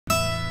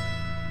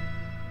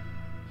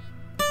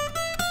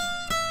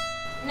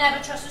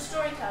Never trust a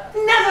storyteller.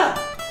 Never!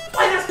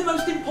 Why, that's the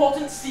most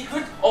important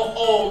secret of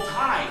all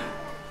time.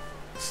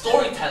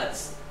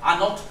 Storytellers are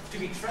not to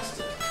be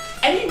trusted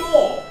any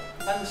more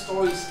than the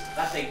stories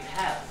that they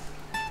tell.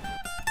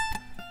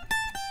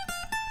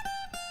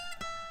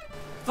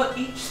 For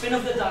each spin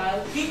of the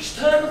dial, each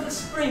turn of the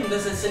spring,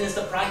 there's a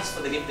sinister price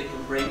for the gift it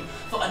can bring.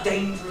 For a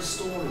dangerous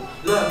story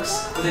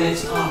lurks within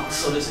its parts,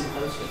 so listen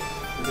closely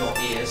with your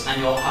ears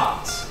and your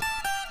hearts.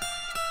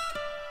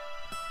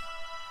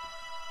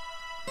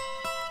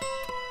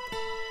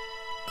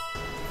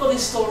 For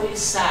this story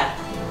is sad,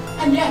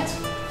 and yet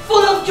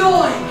full of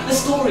joy. A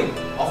story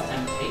of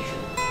temptation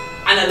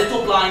and a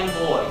little blind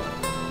boy.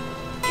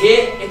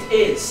 Here it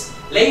is,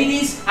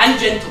 ladies and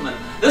gentlemen,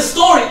 the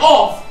story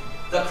of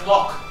the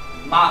Clock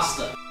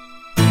Master.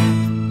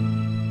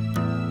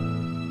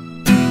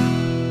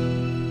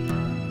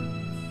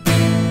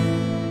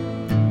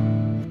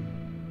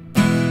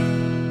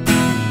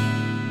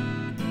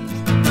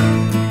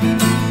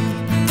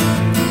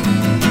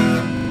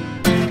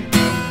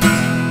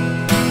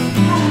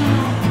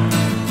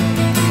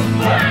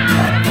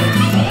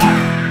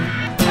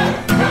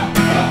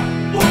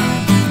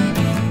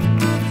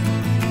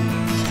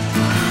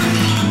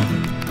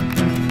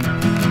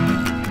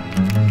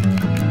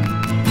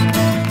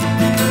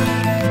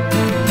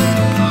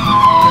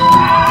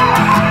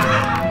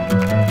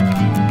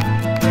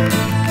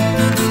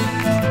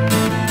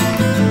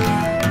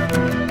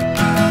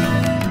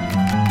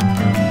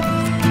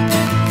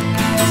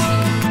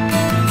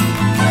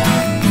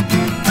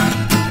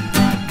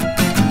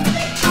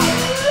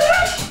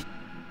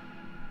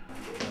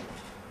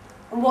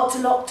 And what do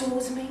locked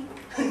doors mean?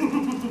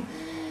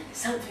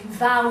 Something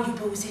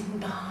valuable's hidden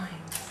behind.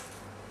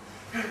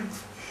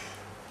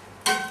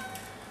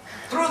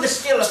 Through the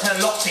skill of her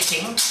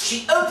lockpicking,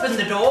 she opened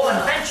the door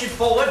and ventured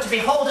forward to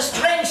behold a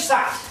strange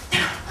sight.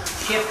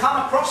 She had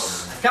come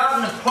across a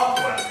garden of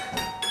clockwork.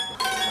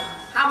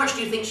 How much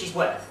do you think she's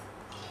worth?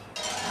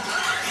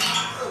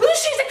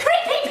 She's a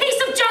creepy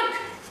piece of junk!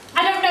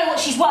 I don't know what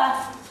she's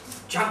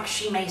worth. Junk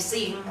she may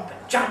seem,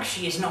 but junk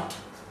she is not.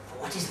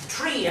 For what is the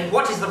tree and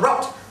what is the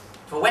rot?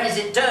 For when is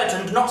it dirt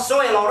and not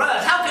soil or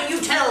earth? How can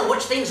you tell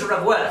which things are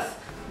of worth?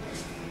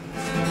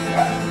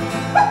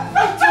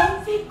 I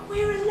don't think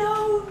we're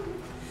alone.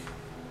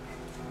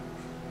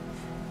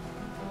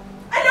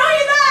 I know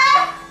you're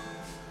there!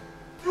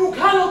 You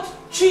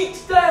cannot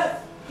cheat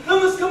death. There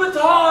must come a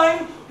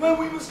time when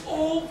we must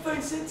all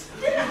face it.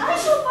 Then I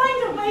shall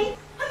find a way,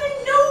 and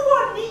then no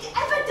one need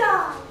ever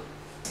die.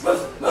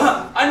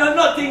 I know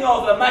nothing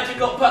of a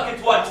magical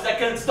pocket watch that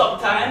can stop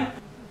time.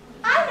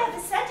 I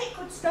never said it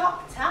could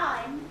stop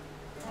time.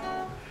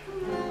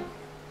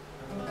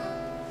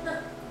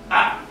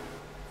 Ah.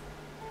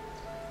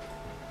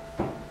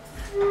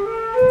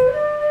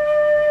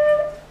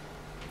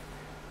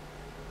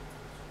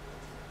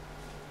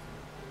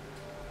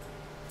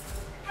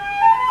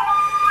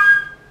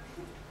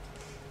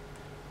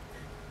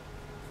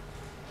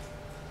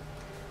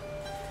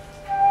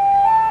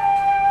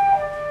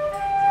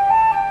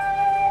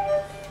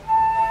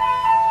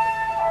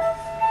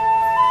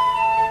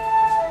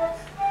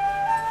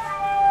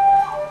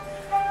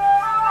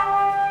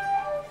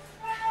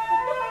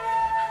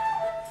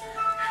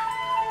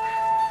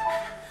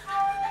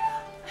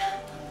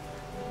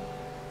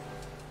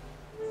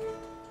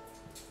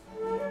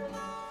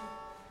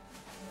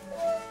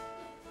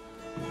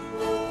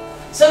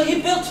 So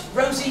he built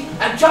Rosie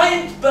a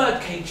giant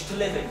birdcage to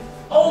live in.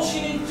 All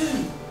she need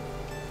do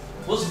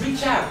was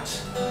reach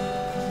out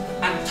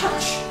and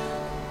touch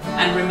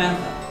and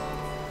remember.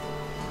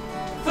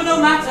 For no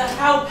matter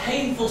how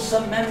painful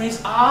some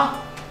memories are,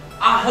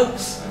 our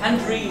hopes and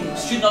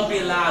dreams should not be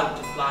allowed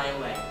to fly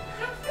away.